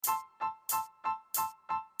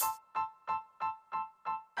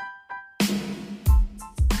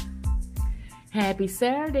Happy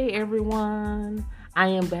Saturday, everyone. I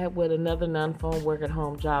am back with another non-phone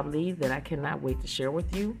work-at-home job lead that I cannot wait to share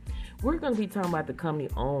with you. We're going to be talking about the company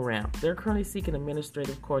OnRamp. They're currently seeking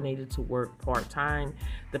administrative coordinator to work part-time.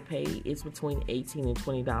 The pay is between $18 and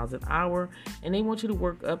 $20 an hour, and they want you to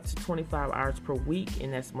work up to 25 hours per week,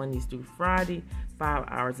 and that's Mondays through Friday, 5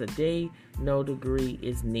 hours a day. No degree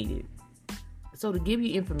is needed. So to give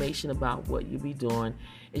you information about what you'll be doing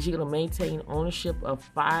is you're going to maintain ownership of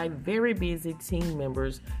 5 very busy team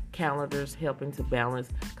members' calendars, helping to balance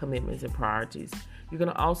commitments and priorities. You're going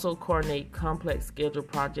to also coordinate complex schedule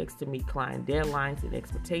projects to meet client deadlines and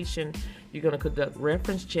expectations. You're going to conduct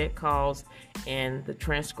reference check calls and the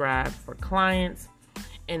transcribe for clients.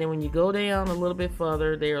 And then when you go down a little bit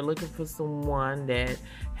further, they are looking for someone that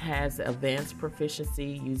has advanced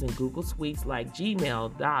proficiency using Google Suites like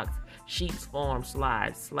Gmail, Docs, Sheets, Forms,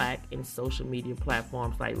 Slides, Slack, and social media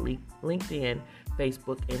platforms like LinkedIn,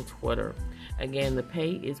 Facebook, and Twitter. Again, the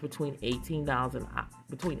pay is between $18 and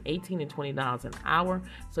 $20 an hour.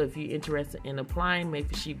 So if you're interested in applying,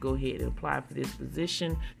 make sure you go ahead and apply for this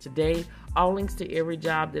position today. All links to every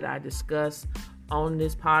job that I discuss on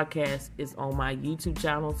this podcast is on my YouTube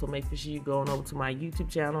channel, so make sure you go on over to my YouTube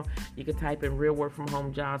channel. You can type in Real Work From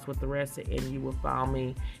Home Jobs with the rest, and you will find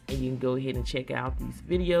me, and you can go ahead and check out these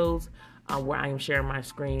videos where I am sharing my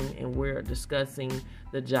screen and we're discussing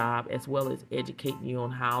the job as well as educating you on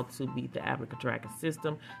how to beat the applicant tracking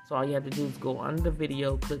system. So all you have to do is go under the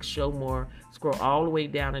video, click show more, scroll all the way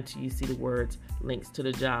down until you see the words links to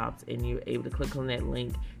the jobs, and you're able to click on that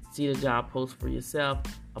link, see the job post for yourself,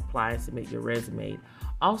 apply and submit your resume.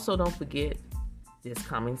 Also, don't forget this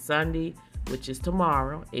coming Sunday, which is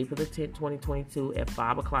tomorrow, April the 10th, 2022 at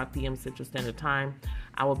 5 o'clock p.m. Central Standard Time,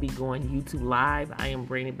 I will be going YouTube Live. I am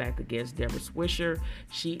bringing back the guest, Deborah Swisher.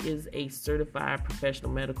 She is a certified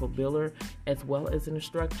professional medical biller as well as an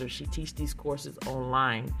instructor. She teaches these courses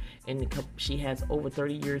online, and she has over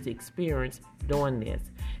 30 years experience doing this.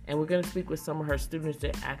 And we're going to speak with some of her students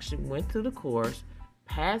that actually went through the course,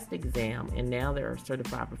 passed the exam, and now they're a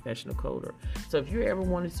certified professional coder. So if you ever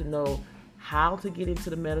wanted to know how to get into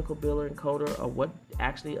the medical biller and coder, or what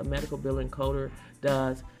actually a medical biller and coder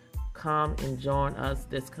does, come and join us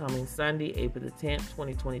this coming Sunday, April the 10th,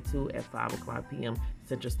 2022 at 5 o'clock p.m.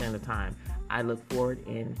 Central Standard Time. I look forward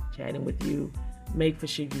in chatting with you. Make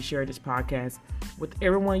sure you share this podcast with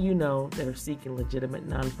everyone you know that are seeking legitimate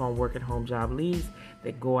non-phone work-at-home job leads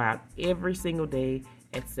that go out every single day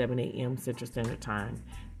at 7 a.m. Central Standard Time.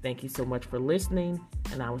 Thank you so much for listening,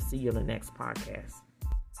 and I will see you in the next podcast.